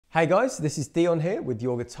Hey guys, this is Dion here with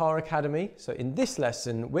your Guitar Academy. So in this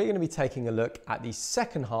lesson, we're going to be taking a look at the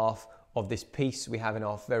second half of this piece we have in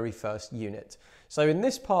our very first unit. So in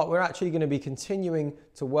this part, we're actually going to be continuing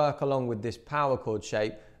to work along with this power chord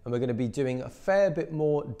shape, and we're going to be doing a fair bit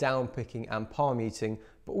more down picking and palm muting,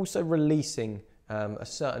 but also releasing a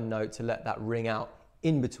certain note to let that ring out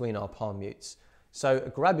in between our palm mutes. So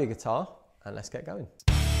grab your guitar and let's get going.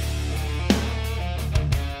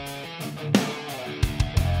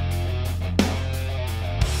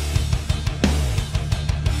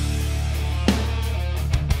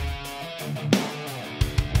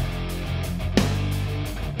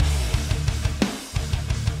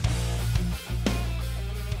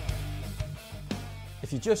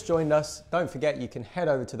 If you just joined us, don't forget you can head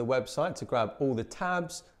over to the website to grab all the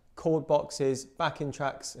tabs, chord boxes, backing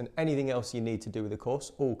tracks, and anything else you need to do with the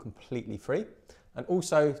course, all completely free. And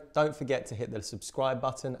also, don't forget to hit the subscribe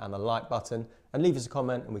button and the like button and leave us a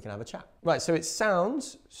comment and we can have a chat. Right, so it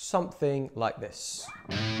sounds something like this.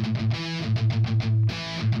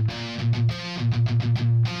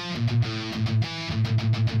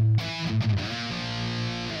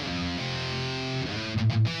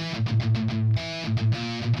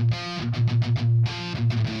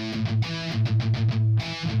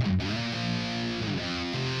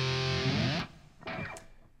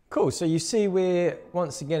 Cool, so you see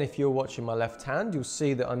once again, if you're watching my left hand, you'll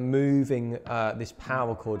see that I'm moving this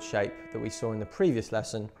power chord shape that we saw in the previous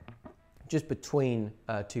lesson, just between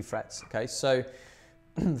two frets, okay? So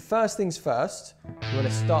first things first, you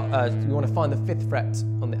want to find the 5th fret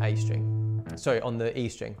on the A string, sorry, on the E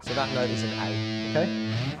string. So that note is an A, okay?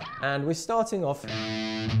 And we're starting off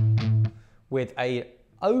with a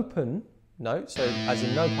open note, so as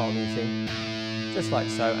in no palm muting, just like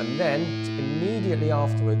so, and then immediately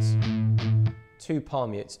afterwards, 2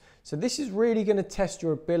 palm mutes. So this is really going to test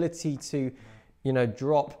your ability to,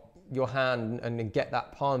 drop your hand and get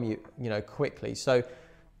that palm mute, quickly. So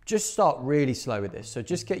just start really slow with this. So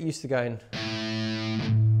just get used to going,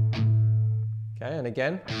 okay, and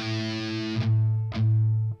again.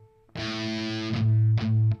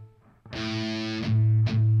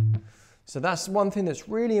 So that's one thing that's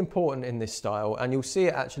really important in this style, and you'll see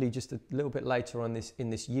it actually just a little bit later on in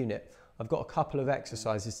this unit. I've got a couple of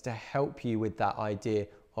exercises to help you with that idea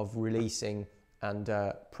of releasing and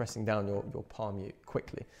pressing down your palm mute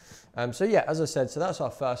quickly. So yeah, as I said, so that's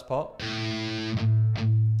our first part.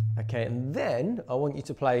 Okay, and then I want you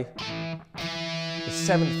to play the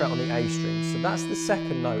 7th fret on the A string. So that's the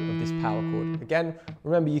second note of this power chord. Again,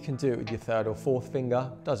 remember you can do it with your 3rd or 4th finger,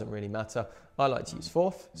 doesn't really matter. I like to use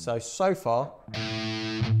 4th, so far.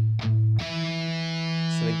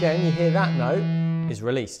 So again, you hear that note is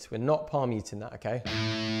released. We're not palm muting that, okay?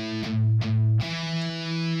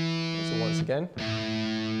 So once again.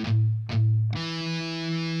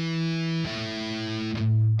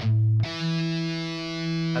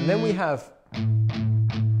 And then we have,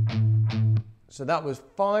 so that was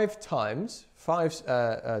 5 times,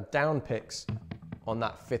 5 down picks on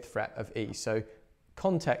that 5th fret of E. So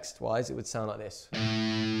context-wise, it would sound like this.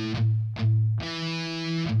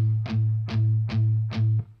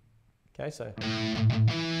 Okay, so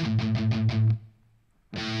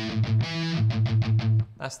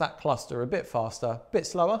that's that cluster, a bit faster, a bit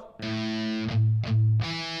slower.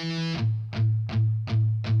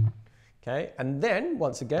 Okay, and then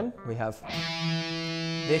once again, we have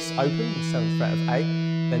this open, the 7th fret of A,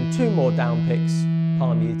 then 2 more down picks,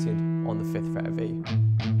 palm muted on the 5th fret of E.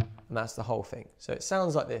 And that's the whole thing. So it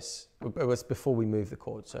sounds like this. It was before we move the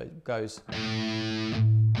chord. So it goes.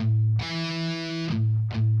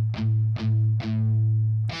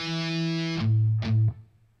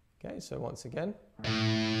 Okay, so once again.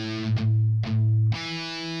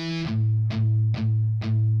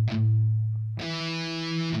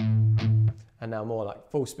 And now more like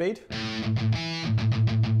full speed.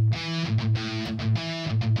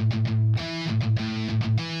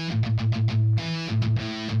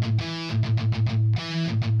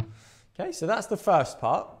 Okay, so that's the first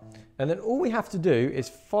part. And then all we have to do is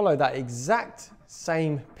follow that exact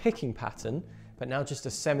same picking pattern, but now just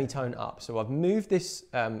a semitone up. So I've moved this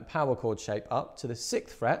power chord shape up to the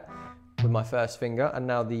 6th fret with my 1st finger, and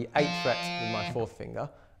now the 8th fret with my 4th finger,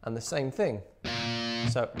 and the same thing.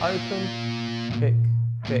 So open, pick,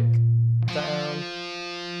 pick, down,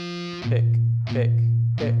 pick, pick,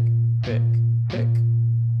 pick, pick, pick,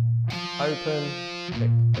 open,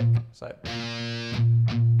 pick, pick. So.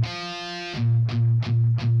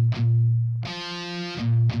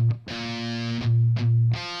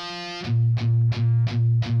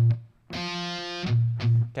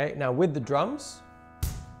 Okay, now with the drums,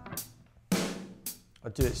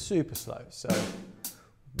 I'll do it super slow. So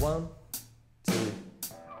 1, 1, 2,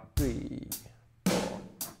 3, 4.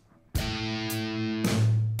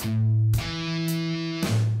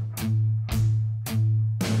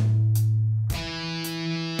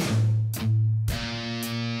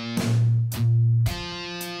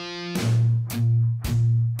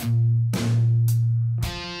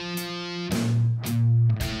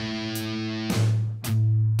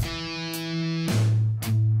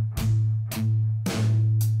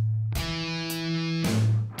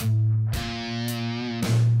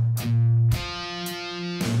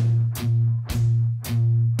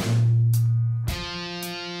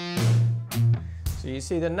 So you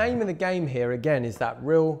see the name of the game here again is that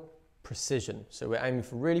real precision. So we're aiming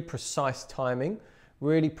for really precise timing,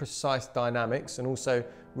 really precise dynamics, and also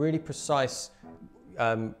really precise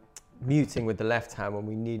muting with the left hand when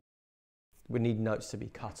we need notes to be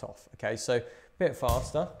cut off. Okay, so a bit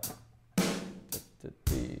faster.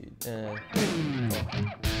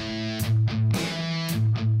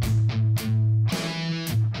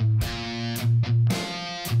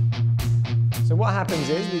 So what happens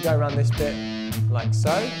is we go around this bit like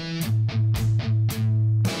so,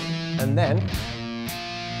 and then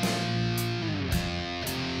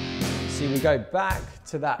see we go back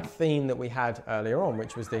to that theme that we had earlier on,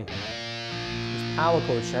 which was this power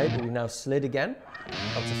chord shape, but we now slid again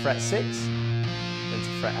up to fret 6, then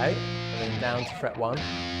to fret 8, and then down to fret 1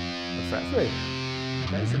 and fret 3.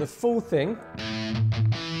 Okay, so the full thing.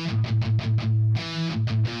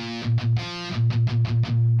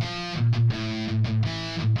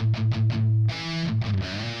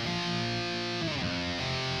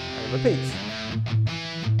 Repeat.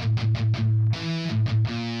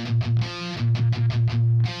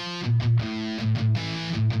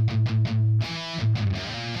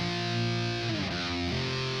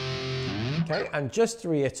 Okay, and just to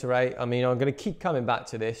reiterate, I mean, I'm going to keep coming back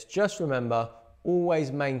to this. Just remember,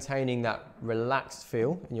 always maintaining that relaxed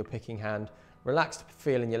feel in your picking hand, relaxed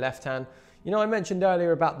feel in your left hand. You know, I mentioned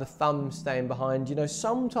earlier about the thumb staying behind. You know,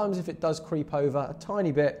 sometimes if it does creep over a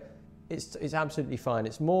tiny bit, it's absolutely fine.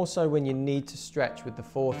 It's more so when you need to stretch with the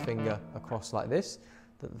fourth finger across like this,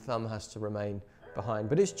 that the thumb has to remain behind.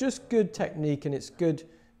 But it's just good technique, and it's good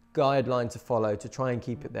guideline to follow to try and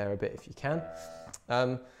keep it there a bit if you can.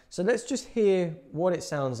 So let's just hear what it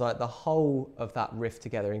sounds like, the whole of that riff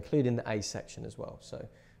together, including the A section as well. So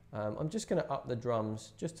I'm just going to up the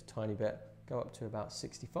drums just a tiny bit, go up to about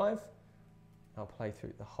 65. I'll play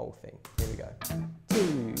through the whole thing. Here we go.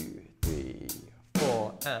 2, 3,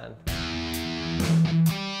 4, and...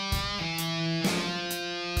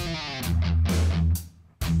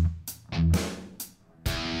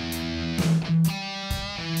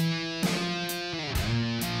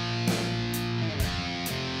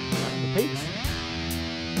 Repeat.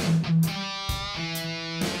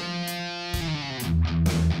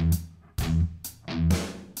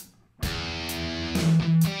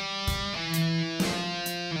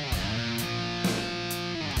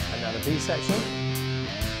 And now the B section.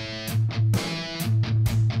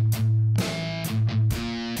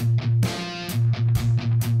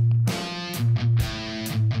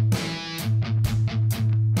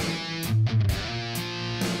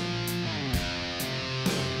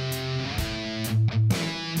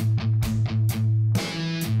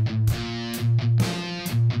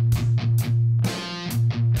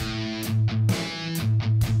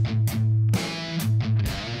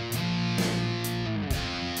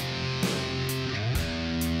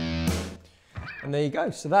 And there you go.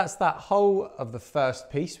 So that's that whole of the first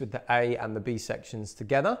piece with the A and the B sections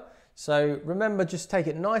together. So remember, just take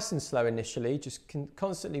it nice and slow initially, just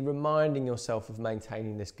constantly reminding yourself of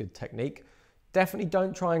maintaining this good technique. Definitely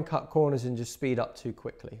don't try and cut corners and just speed up too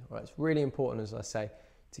quickly. All right, it's really important, as I say,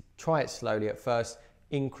 to try it slowly at first,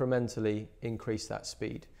 incrementally increase that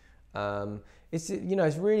speed. It's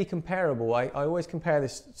really comparable. I always compare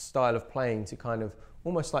this style of playing to kind of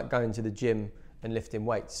almost like going to the gym and lifting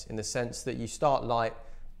weights, in the sense that you start light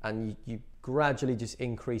and you gradually just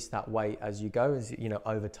increase that weight as you go,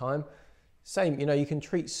 over time. Same, you can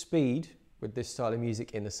treat speed with this style of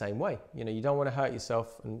music in the same way. You don't want to hurt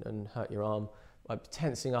yourself and hurt your arm by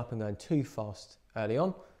tensing up and going too fast early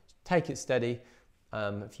on. Take it steady.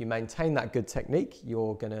 If you maintain that good technique,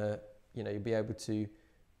 you're gonna, you'll be able to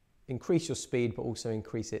increase your speed, but also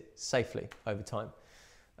increase it safely over time.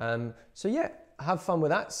 So yeah, have fun with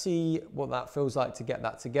that. See what that feels like to get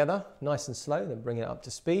that together, nice and slow, then bring it up to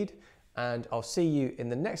speed. And I'll see you in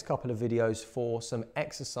the next couple of videos for some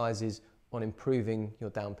exercises on improving your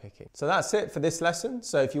down picking. So that's it for this lesson.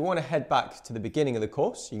 So if you want to head back to the beginning of the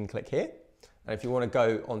course, you can click here. And if you want to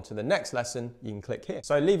go on to the next lesson, you can click here.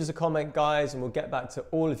 So leave us a comment, guys, and we'll get back to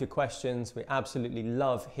all of your questions. We absolutely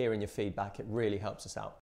love hearing your feedback. It really helps us out.